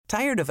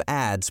Tired of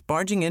ads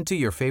barging into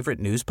your favorite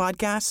news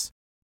podcasts?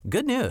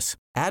 Good news.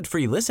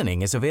 Ad-free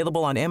listening is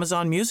available on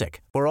Amazon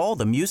Music for all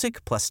the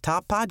music plus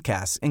top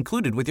podcasts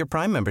included with your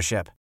Prime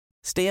membership.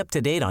 Stay up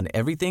to date on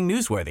everything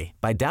newsworthy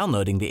by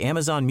downloading the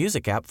Amazon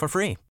Music app for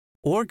free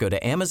or go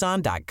to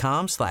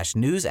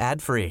amazon.com/news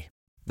ad free.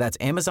 That's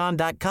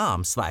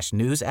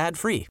amazon.com/news ad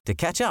free to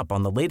catch up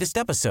on the latest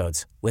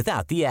episodes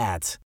without the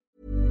ads.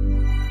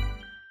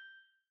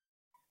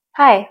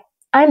 Hi,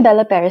 I'm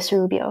Bella Perez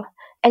Rubio,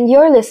 and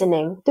you're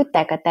listening to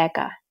Teka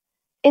Teka.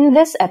 In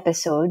this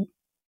episode,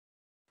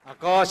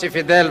 Ako si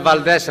Fidel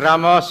Valdez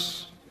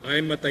Ramos. Ay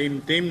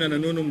mataimtim na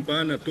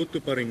nanunumpa na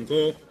tutuparin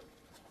ko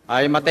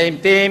Ay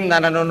mataimtim na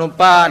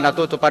nanunumpa na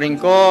tutuparin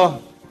ko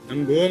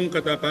ng buong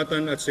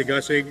katapatan at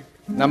sigasig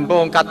ng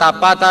buong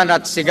katapatan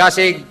at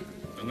sigasig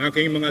ang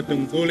aking mga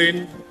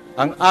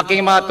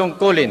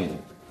tungkulin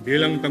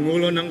bilang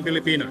Pangulo ng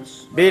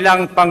Pilipinas.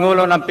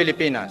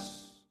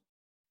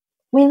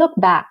 we look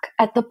back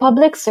at the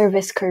public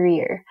service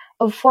career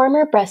of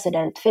former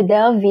President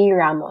Fidel V.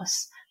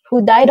 Ramos,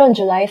 who died on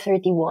July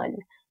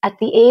 31 at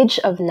the age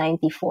of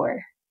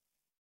 94.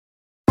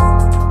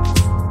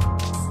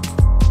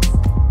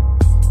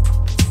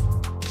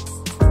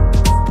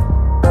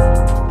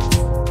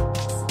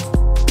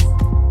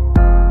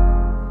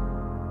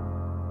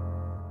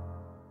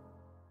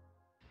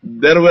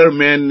 There were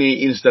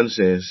many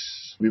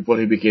instances before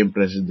he became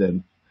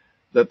president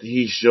that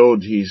he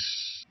showed his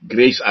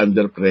grace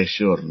under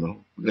pressure,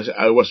 no? Because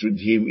I was with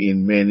him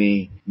in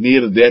many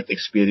near-death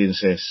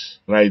experiences,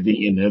 riding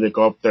in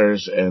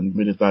helicopters and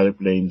military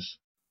planes.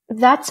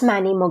 That's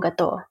Manny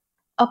Mogato,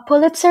 a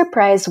Pulitzer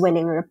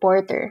Prize-winning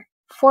reporter,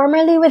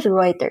 formerly with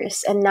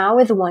Reuters and now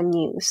with One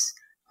News,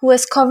 who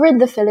has covered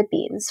the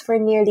Philippines for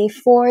nearly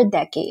 4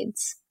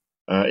 decades.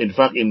 In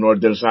fact, in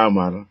Northern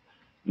Samar,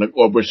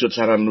 nag-overshoot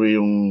sa runway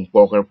yung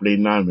poker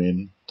plane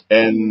namin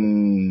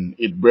and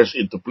it burst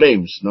into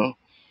flames, no?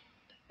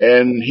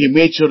 And he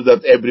made sure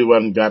that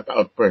everyone got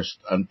out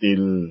first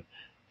until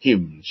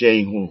him.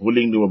 Siya yung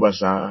huling lumabas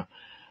sa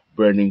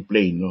burning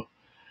plane, no?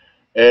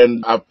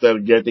 And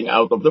after getting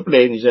out of the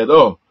plane, he said,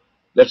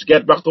 let's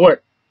get back to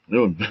work.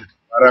 Yun.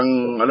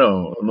 Parang,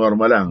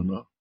 normal lang,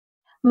 no?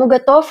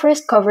 Mogato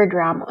first covered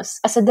Ramos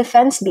as a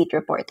defense beat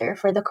reporter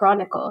for the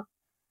Chronicle.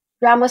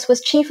 Ramos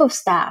was Chief of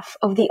Staff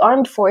of the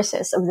Armed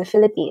Forces of the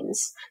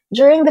Philippines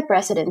during the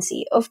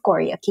presidency of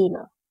Cory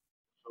Aquino.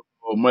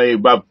 My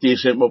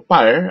baptism of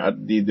fire at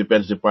the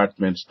Defense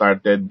Department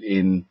started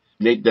in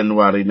late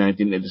January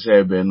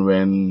 1987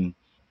 when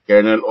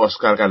Colonel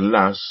Oscar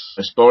Canlas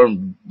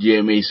stormed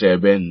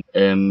GMA-7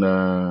 and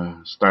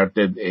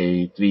started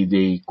a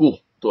 3-day coup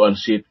to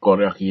unseat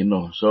Cory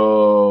Aquino.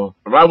 So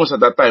Ramos at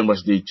that time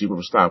was the Chief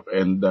of Staff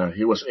and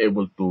he was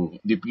able to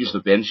diffuse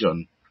the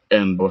tension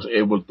and was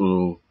able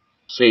to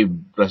save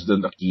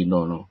President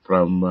Aquino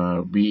from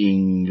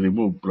being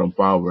removed from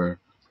power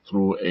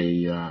through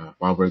a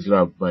power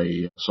grab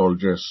by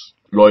soldiers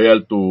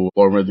loyal to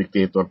former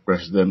dictator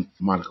President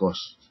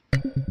Marcos.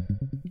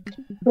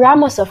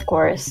 Ramos, of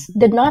course,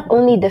 did not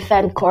only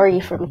defend Cory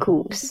from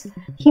coups.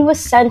 He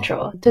was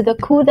central to the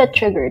coup that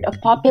triggered a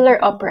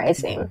popular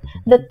uprising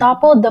that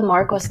toppled the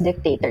Marcos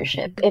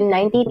dictatorship in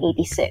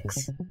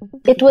 1986.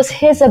 It was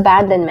his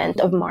abandonment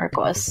of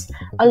Marcos,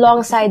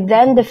 alongside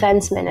then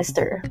Defense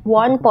Minister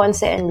Juan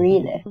Ponce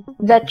Enrile,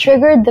 that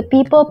triggered the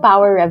People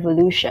Power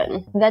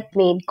Revolution that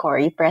made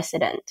Cory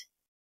president.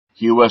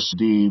 He was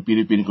the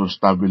Philippine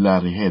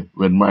Constabulary head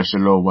when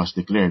martial law was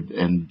declared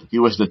and he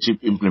was the chief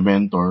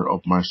implementer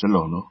of martial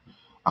law, no?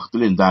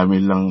 Actually,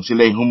 dami lang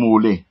sila yung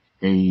humuli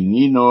kay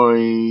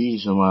Ninoy,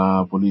 sa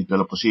mga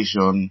political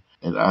opposition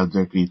and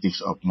other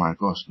critics of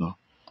Marcos, no?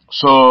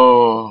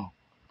 So,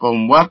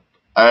 from what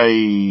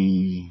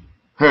I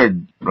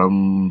heard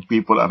from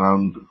people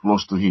around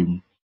close to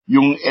him,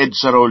 yung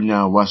EDSA role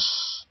niya was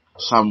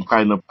some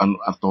kind of an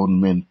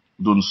atonement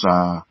dun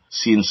sa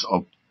sins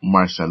of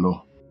martial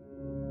law.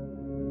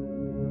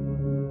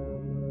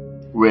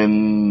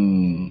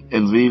 When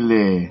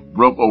Enrile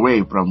broke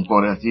away from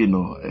Cory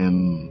Aquino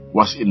and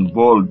was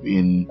involved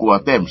in coup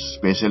attempts,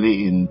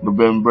 especially in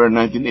November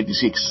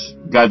 1986,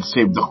 God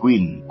Save the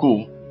Queen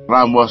coup,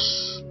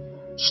 Ramos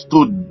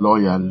stood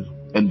loyal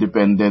and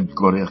defended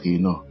Cory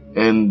Aquino.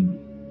 And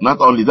not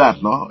only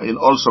that, no, in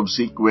all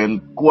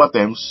subsequent coup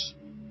attempts,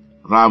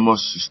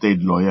 Ramos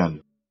stayed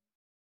loyal.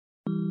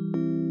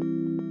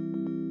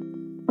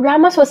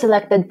 Ramos was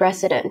elected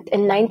president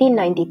in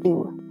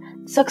 1992,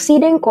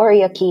 succeeding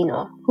Cory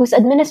Aquino, whose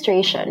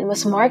administration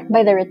was marked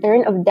by the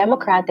return of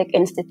democratic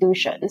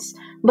institutions,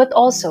 but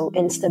also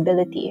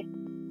instability.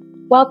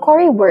 While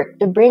Cory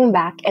worked to bring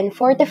back and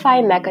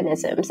fortify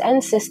mechanisms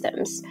and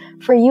systems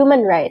for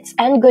human rights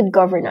and good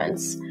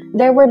governance,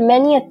 there were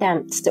many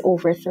attempts to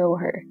overthrow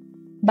her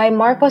by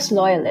Marcos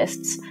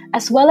loyalists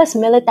as well as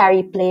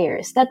military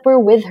players that were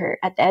with her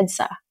at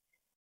EDSA.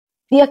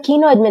 The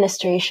Aquino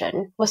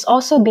administration was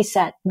also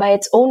beset by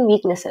its own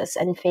weaknesses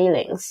and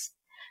failings.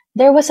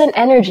 There was an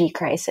energy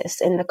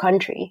crisis in the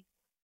country.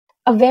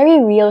 a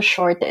very real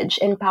shortage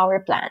in power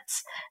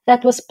plants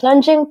that was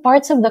plunging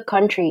parts of the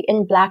country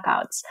in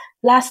blackouts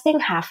lasting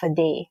half a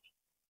day.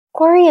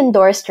 Cory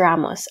endorsed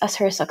Ramos as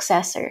her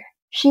successor.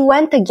 She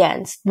went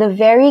against the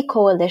very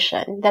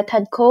coalition that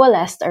had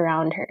coalesced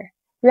around her.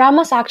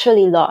 Ramos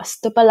actually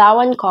lost to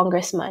Palawan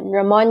Congressman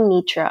Ramon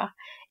Mitra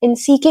in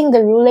seeking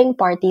the ruling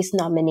party's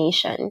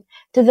nomination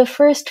to the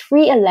first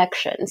free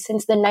election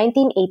since the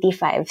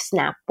 1985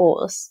 snap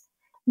polls.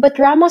 But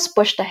Ramos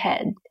pushed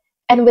ahead,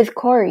 and with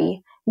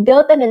Cory,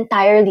 built an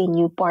entirely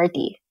new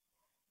party,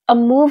 a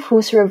move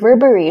whose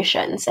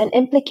reverberations and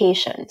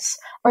implications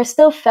are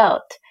still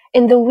felt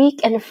in the weak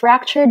and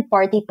fractured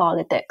party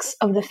politics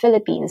of the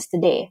Philippines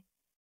today.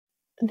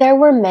 There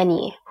were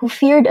many who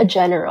feared a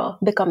general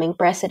becoming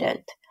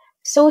president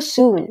so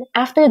soon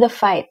after the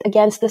fight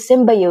against the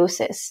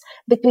symbiosis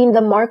between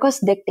the Marcos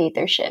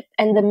dictatorship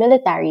and the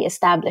military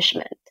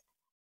establishment.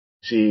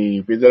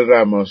 Si Fidel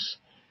Ramos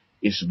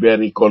is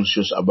very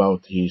conscious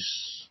about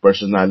his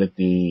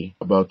personality,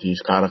 about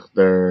his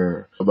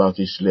character, about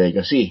his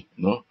legacy,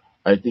 no?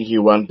 I think he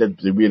wanted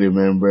to be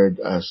remembered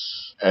as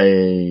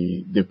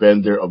a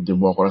defender of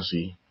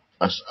democracy,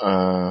 as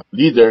a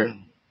leader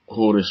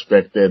who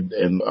respected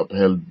and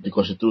upheld the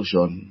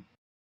Constitution.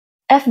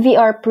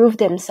 FVR proved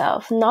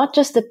himself not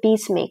just a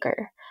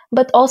peacemaker,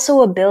 but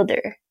also a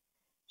builder.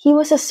 He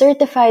was a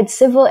certified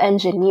civil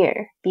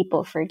engineer,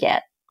 people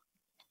forget.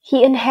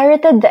 He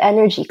inherited the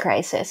energy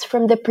crisis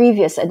from the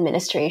previous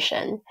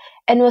administration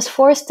and was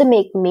forced to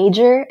make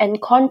major and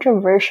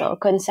controversial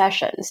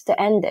concessions to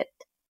end it.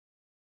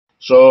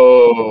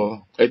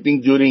 So, I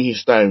think during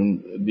his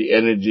time, the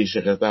Energy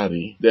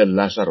Secretary, Del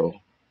Lazaro,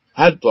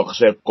 had to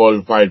accept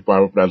coal-fired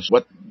power plants.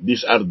 But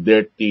these are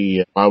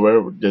dirty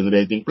power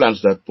generating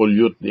plants that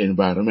pollute the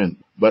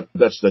environment. But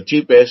that's the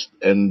cheapest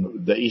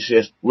and the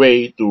easiest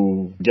way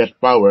to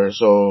get power.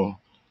 So,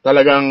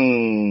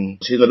 talagang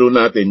sinalo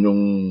natin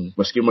yung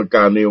maski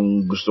magkano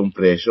yung gustong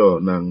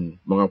presyo ng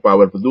mga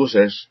power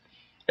producers,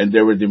 and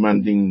they were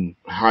demanding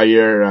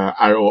higher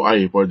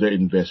ROI for their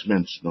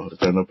investments, no,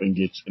 return of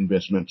engaged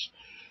investments.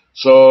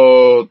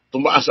 So,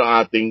 tumaas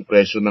ang ating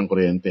presyo ng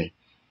kuryente.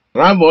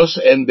 Ramos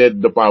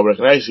ended the power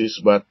crisis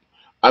but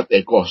at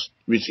a cost,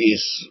 which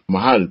is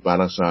mahal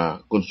para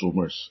sa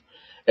consumers.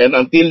 And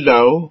until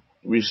now,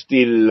 we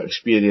still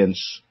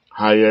experience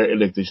higher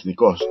electricity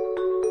costs.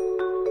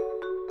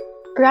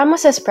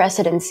 Ramos's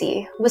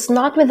presidency was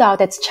not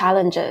without its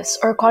challenges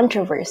or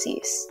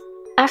controversies.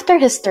 After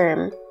his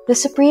term, the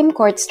Supreme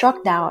Court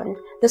struck down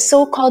the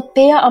so-called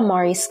Pea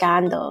Amari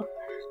scandal,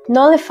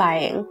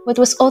 nullifying what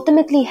was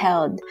ultimately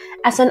held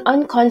as an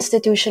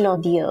unconstitutional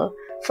deal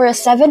for a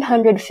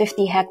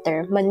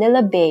 750-hectare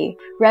Manila Bay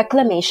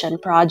reclamation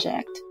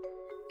project.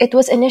 It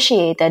was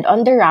initiated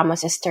under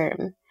Ramos's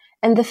term,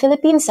 and the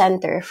Philippine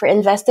Center for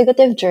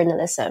Investigative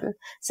Journalism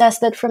says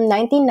that from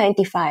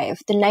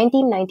 1995 to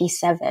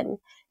 1997,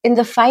 in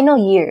the final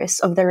years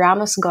of the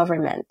Ramos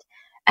government,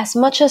 as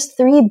much as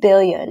 3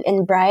 billion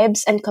in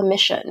bribes and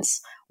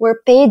commissions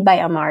were paid by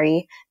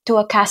Amari to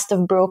a cast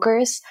of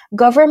brokers,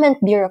 government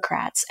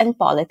bureaucrats, and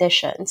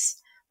politicians,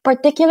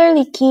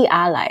 particularly key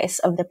allies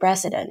of the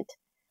president.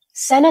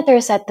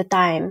 Senators at the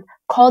time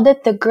called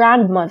it the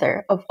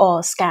grandmother of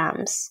all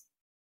scams.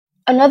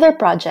 Another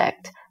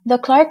project, the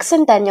Clark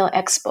Centennial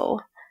Expo,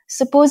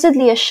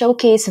 supposedly a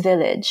showcase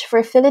village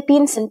for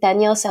Philippine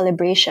centennial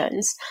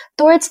celebrations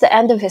towards the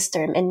end of his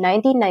term in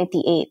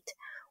 1998,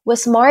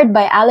 was marred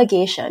by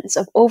allegations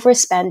of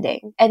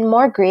overspending and,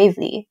 more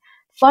gravely,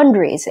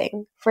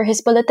 fundraising for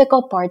his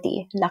political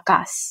party,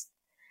 Lakas.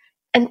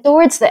 And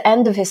towards the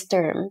end of his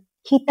term,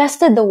 he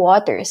tested the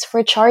waters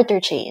for charter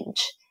change,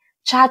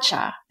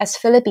 Chacha, as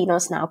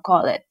Filipinos now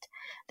call it,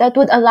 that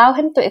would allow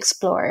him to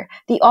explore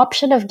the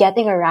option of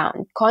getting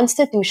around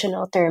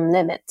constitutional term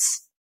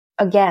limits.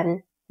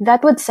 Again,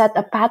 that would set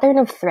a pattern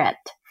of threat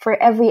for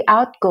every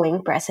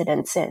outgoing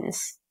president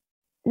since.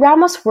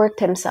 Ramos worked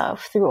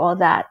himself through all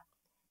that.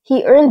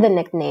 He earned the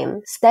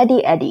nickname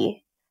Steady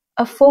Eddie,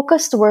 a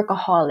focused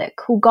workaholic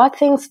who got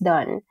things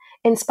done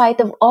in spite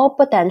of all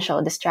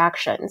potential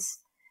distractions,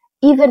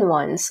 even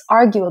ones,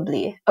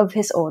 arguably, of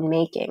his own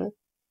making.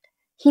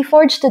 He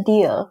forged a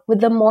deal with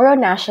the Moro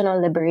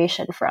National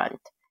Liberation Front.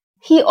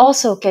 He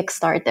also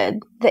kickstarted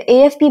the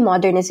AFP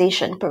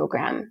modernization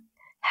program,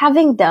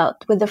 having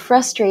dealt with the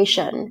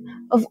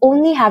frustration of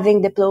only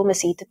having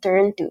diplomacy to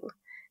turn to,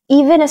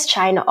 even as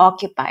China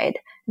occupied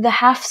the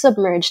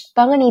half-submerged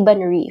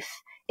Panganiban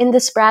Reef in the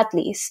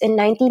Spratlys in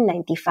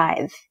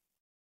 1995.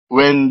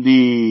 When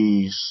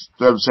the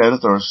 12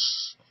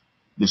 senators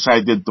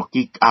decided to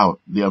kick out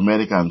the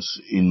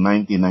Americans in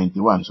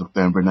 1991,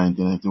 September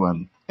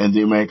 1991, and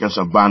the Americans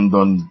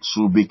abandoned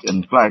Subic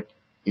and Clark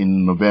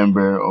in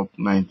November of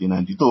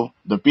 1992,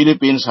 the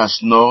Philippines has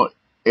no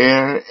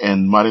air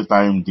and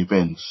maritime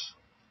defense.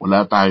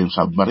 Wala tayong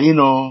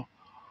submarino,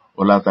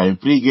 wala tayong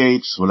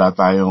frigates, wala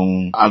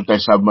tayong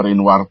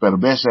anti-submarine warfare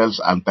vessels,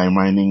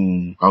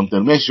 anti-mining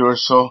countermeasures.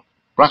 So,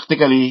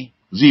 practically,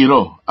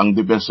 zero ang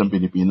defense ng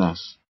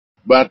Pilipinas.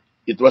 But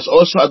it was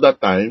also at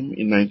that time,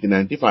 in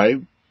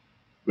 1995,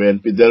 when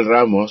Fidel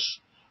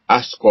Ramos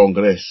asked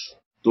Congress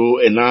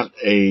to enact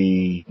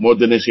a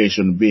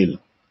modernization bill.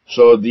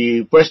 So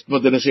the first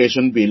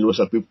modernization bill was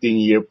a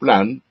 15-year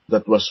plan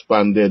that was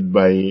funded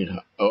by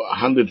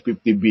 150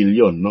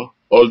 billion, no?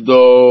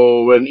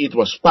 Although when it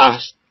was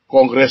passed,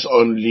 Congress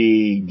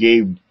only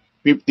gave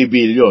 50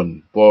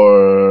 billion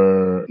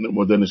for the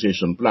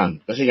modernization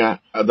plan. Kasi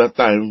nga, at that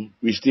time,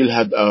 we still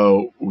had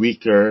a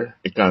weaker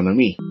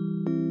economy.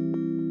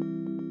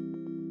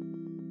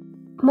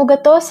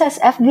 Mugato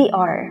says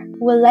FDR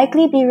will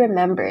likely be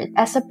remembered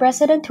as a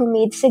president who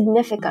made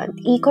significant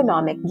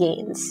economic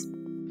gains.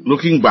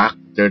 Looking back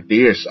 30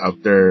 years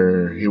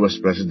after he was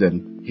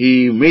president,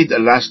 he made a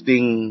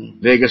lasting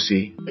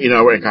legacy in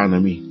our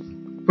economy.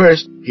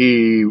 First,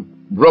 he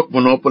broke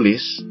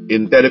monopolies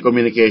in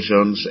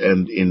telecommunications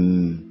and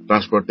in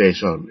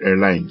transportation,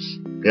 airlines.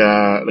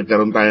 Kaya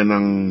nagkaroon tayo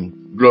ng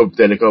Globe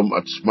Telecom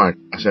at Smart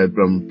aside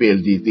from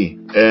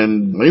PLDT.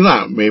 And ngayon nga,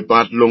 may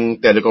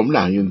pangatlong telecom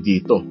lang, yung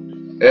dito.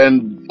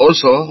 And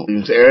also,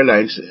 yung sa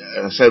airlines,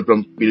 aside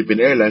from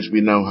Philippine Airlines,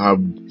 we now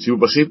have Cebu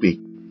Pacific.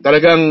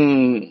 Talagang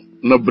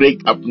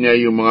na-break up niya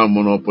yung mga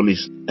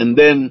monopolies. And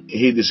then,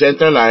 he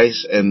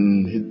decentralized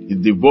and he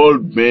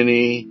devolved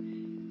many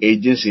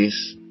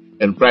agencies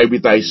and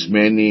privatized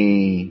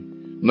many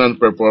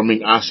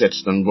non-performing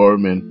assets ng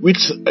government, which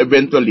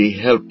eventually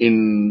helped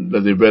in the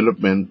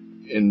development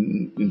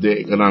in the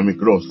economic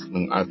growth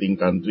ng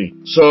ating country.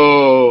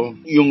 So,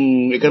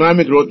 yung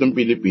economic growth ng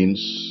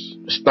Philippines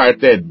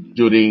started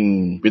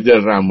during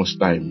Fidel Ramos'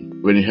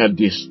 time when he had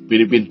this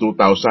Philippine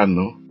 2000,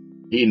 no?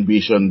 He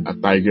envisioned a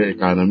tiger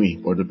economy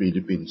for the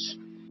Philippines.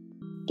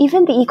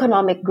 Even the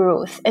economic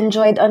growth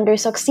enjoyed under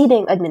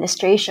succeeding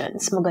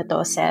administrations,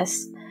 Mugato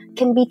says,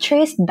 can be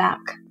traced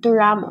back to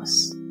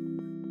Ramos.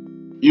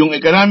 Yung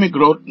economic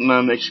growth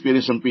na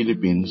na-experience ng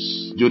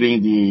Philippines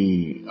during the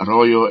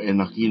Arroyo and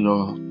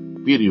Aquino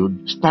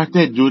period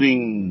started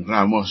during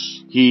Ramos.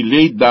 He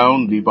laid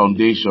down the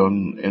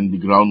foundation and the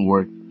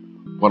groundwork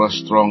for a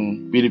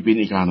strong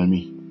Philippine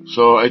economy.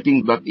 So I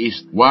think that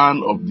is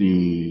one of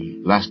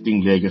the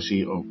lasting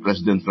legacy of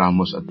President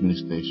Ramos'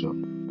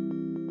 administration.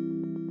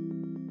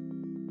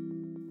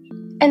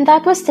 And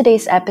that was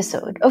today's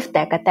episode of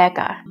Teka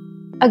Teka.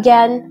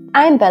 Again,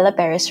 I'm Bella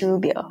Perez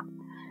Rubio.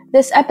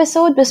 This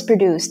episode was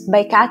produced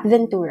by Kat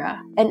Ventura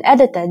and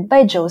edited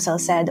by Joe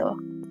Salcedo.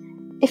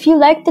 If you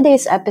liked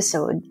today's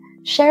episode,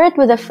 share it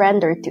with a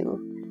friend or two,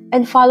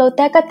 and follow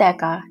Teka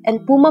Teka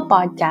and Puma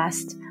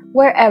Podcast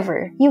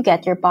wherever you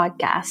get your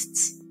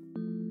podcasts.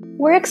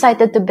 We're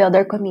excited to build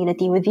our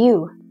community with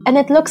you, and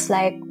it looks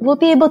like we'll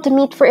be able to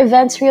meet for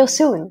events real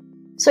soon.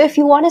 So if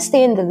you want to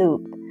stay in the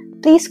loop,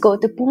 please go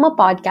to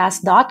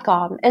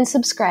pumapodcast.com and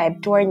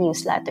subscribe to our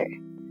newsletter.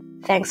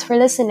 Thanks for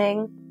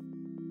listening.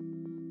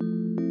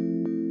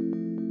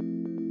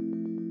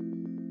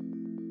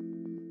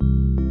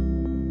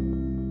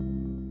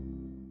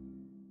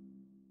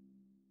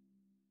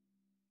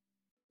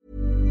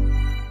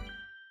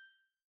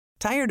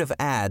 Tired of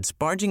ads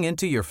barging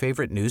into your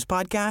favorite news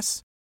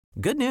podcasts?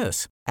 Good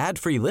news.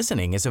 Ad-free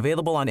listening is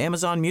available on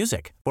Amazon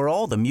Music for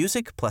all the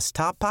music plus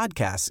top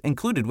podcasts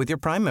included with your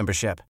Prime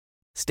membership.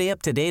 Stay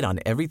up to date on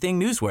everything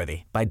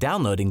newsworthy by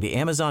downloading the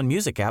Amazon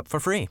Music app for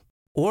free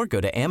or go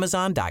to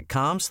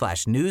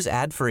amazon.com/news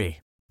ad free.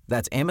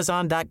 That's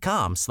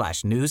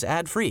amazon.com/news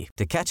ad free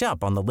to catch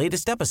up on the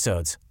latest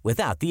episodes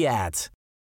without the ads.